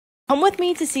Come with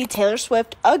me to see Taylor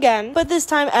Swift again, but this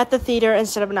time at the theater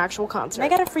instead of an actual concert. I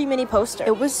got a free mini poster.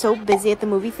 It was so busy at the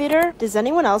movie theater. Does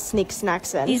anyone else sneak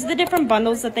snacks in? These are the different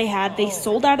bundles that they had. They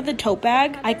sold out of the tote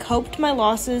bag. I coped my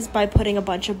losses by putting a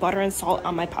bunch of butter and salt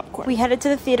on my popcorn. We headed to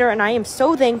the theater and I am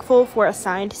so thankful for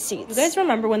assigned seats. You guys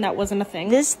remember when that wasn't a thing?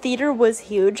 This theater was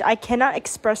huge. I cannot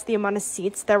express the amount of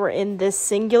seats that were in this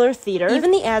singular theater.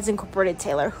 Even the ads incorporated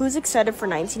Taylor. Who's excited for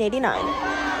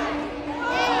 1989?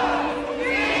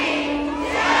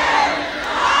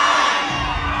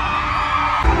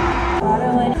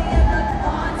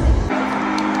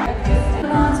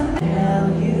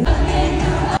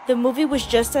 The movie was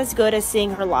just as good as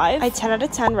seeing her live. I 10 out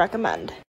of 10 recommend.